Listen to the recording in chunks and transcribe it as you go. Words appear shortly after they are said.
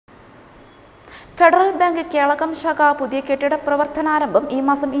Federal bank Kelakam ശാഖ പുതിയ കെട്ടിട പ്രവർത്തനാരംഭം ഈ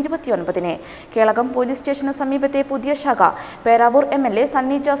മാസം 29-ന് കേളകം പോലീസ് സ്റ്റേഷന് സമീപത്തെ പുതിയ ശാഖ പേരാവൂർ MLA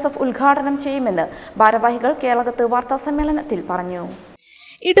സണ്ണി ജോസഫ് ഉദ്ഘാടനം ചെയ്യുമെന്ന് ഭാരവാഹികൾ കേളകത്ത് വാർത്താസമ്മേളനത്തിൽ പറഞ്ഞു.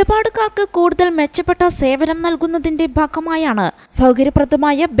 ഇടപാടുകാർക്ക് കൂടുതൽ മെച്ചപ്പെട്ട സേവനം നൽകുന്നതിന്റെ ഭാഗമായാണ്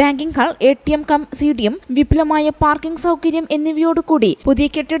സൗകര്യപ്രദമായ banking hall, ATM come CDM, വിപുലമായ പാർക്കിംഗ് സൗകര്യം എന്നിവയോടുകൂടി പുതിയ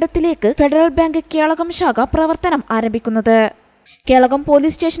കെട്ടിടത്തിലേക്ക് ഫെഡറൽ ബാങ്ക് കേളകം ശാഖ പ്രവർത്തനം ആരംഭിക്കുന്നത്. കേളകം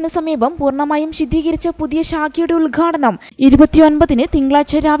പോലീസ് സ്റ്റേഷന് സമീപം പൂർണ്ണമായും ശുദ്ധീകരിച്ച പുതിയ ശാഖയുടെ ഉദ്ഘാടനം 29-ന്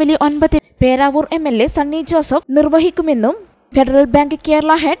തിങ്കളാഴ്ച രാവിലെ 9 Peravoor MLA Sunny Joseph നിർവഹിക്കുമെന്നും federal bank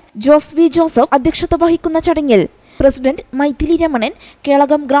Kerala head Jose V Joseph അധ്യക്ഷത വഹിക്കുന്ന ചടങ്ങിൽ പ്രസിഡന്റ് മൈഥിലി രമണൻ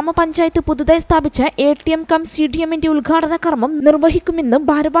കേളകം ഗ്രാമപഞ്ചായത്ത് പുതുതായി സ്ഥാപിച്ച ATM കം CDMന്റെ ഉദ്ഘാടന കർമ്മം നിർവഹിക്കുമെന്നും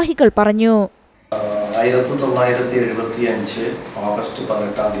ഭാരവാഹികൾ പറഞ്ഞു. 1975 ഓഗസ്റ്റ്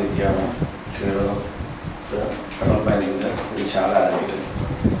 18-ാം തീയതിയാണ് ഫെഡറൽ ബാങ്കിന്റെ ഒരു ശാഖ ആരംഭിക്കുന്നത്.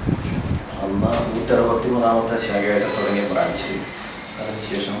 അന്ന് 163-ാമത്തെ ശാഖയായിട്ട് തുടങ്ങിയ ബ്രാഞ്ച്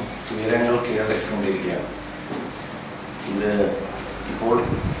അതിനുശേഷം ഉയരങ്ങൾ കീഴടക്കിക്കൊണ്ടിരിക്കുകയാണ്. ഇത് ഇപ്പോൾ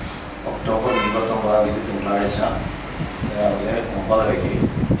ഒക്ടോബർ 29-ാം തീയതി തിങ്കളാഴ്ച രാവിലെ 9:30-ക്ക്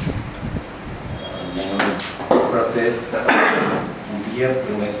ഞങ്ങൾ ഇപ്പോഴത്തെ പുതിയ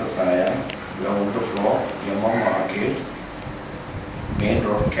പ്രിമൈസസ് ആയ ground floor arcade main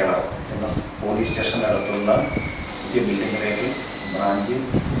road Keralam എന്ന പോലീസ് സ്റ്റേഷനടുത്തുള്ള പുതിയ ബിൽഡിങ്ങിലേക്ക് ബ്രാഞ്ച്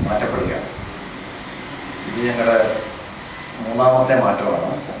മാറ്റപ്പെടുകയാണ്. ഇത് ഞങ്ങളുടെ 3-ാമത്തെ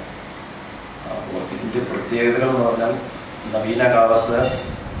മാറ്റമാണ്. അപ്പോൾ ഇതിൻ്റെ പ്രത്യേകതകൾ എന്ന് പറഞ്ഞാൽ നവീന കാലത്ത്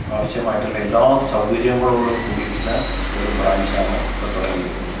ആവശ്യമായിട്ടുള്ള എല്ലാ സൗകര്യങ്ങളോടും കൂടിയിട്ടുള്ള ഒരു ബ്രാഞ്ചാണ് ഇപ്പോൾ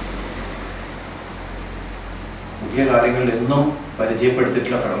തുടങ്ങിയിരിക്കുന്നത്. പുതിയ കാര്യങ്ങളിൽ എന്നും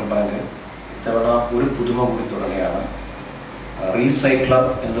പരിചയപ്പെടുത്തിയിട്ടുള്ള ഫെഡറൽ ബാങ്ക് ഇത്തവണ ഒരു പുതുമ കൂടി തുടങ്ങുകയാണ്. റീസൈക്ലർ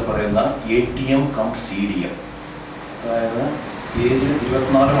എന്ന് പറയുന്ന ATM കം CDM, അതായത് ഏത്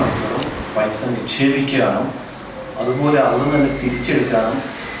 24 മണിക്കൂറും പൈസ നിക്ഷേപിക്കാനും അതുപോലെ അവിടെ തന്നെ തിരിച്ചെടുക്കാനും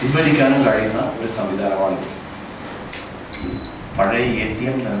പിൻവലിക്കാനും കഴിയുന്ന ഒരു സംവിധാനമാണിത്. പഴയ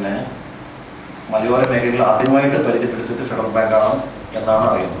ATM തന്നെ മലയോര മേഖലയിൽ ആദ്യമായിട്ട് പരിചയപ്പെടുത്തിയത് ഫെഡറൽ ബാങ്കാണ് എന്നാണ്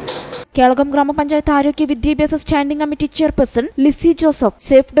അറിയുന്നത്. കേളകം ഗ്രാമപഞ്ചായത്ത് ആരോഗ്യ വിദ്യാഭ്യാസ standing committee chairperson Lissy Joseph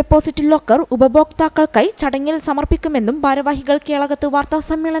safe deposit locker ഉപഭോക്താക്കൾക്കായി ചടങ്ങിൽ സമർപ്പിക്കുമെന്നും ഭാരവാഹികൾ കേളകത്ത്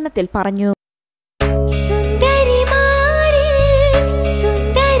വാർത്താസമ്മേളനത്തിൽ പറഞ്ഞു.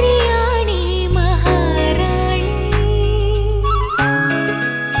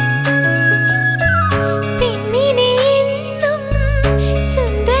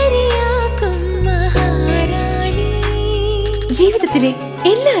 ജീവിതത്തിലെ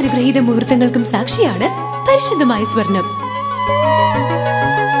എല്ലാ അനുഗ്രഹീത മുഹൂർത്തങ്ങൾക്കും സാക്ഷിയാണ് പരിശുദ്ധമായ സ്വർണം.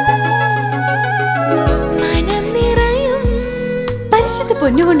 പരിശുദ്ധ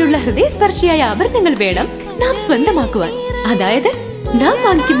പൊന്നുകൊണ്ടുള്ള ഹൃദയസ്പർശിയായ ആഭരണങ്ങൾ വേണം നാം സ്വന്തമാക്കുവാൻ. അതായത് നാം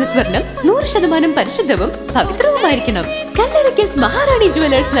വാങ്ങിക്കുന്ന സ്വർണം 100% പരിശുദ്ധവും പവിത്രവുമായിരിക്കണം. കല്ലറയ്ക്കൽസ് മഹാറാണി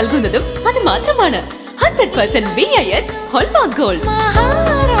ജുവലേഴ്സ് നൽകുന്നതും അത് മാത്രമാണ് 100% BIS hallmark gold.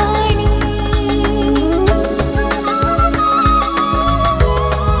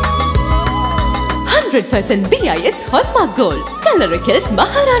 100% BIS hallmark gold. Kallarakkals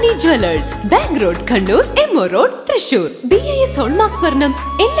മഹാറാണി jewellers, bank road, Kannur, MO road, Thrissur. BIS hallmark സ്വർണം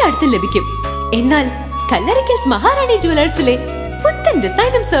എല്ലായിടത്തും ലഭിക്കും. എന്നാൽ കല്ലറയ്ക്കൽസ് മഹാറാണി ജുവലേഴ്സിലെ പുത്തൻ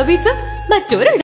ഡിസൈനും സർവീസും മറ്റൊരു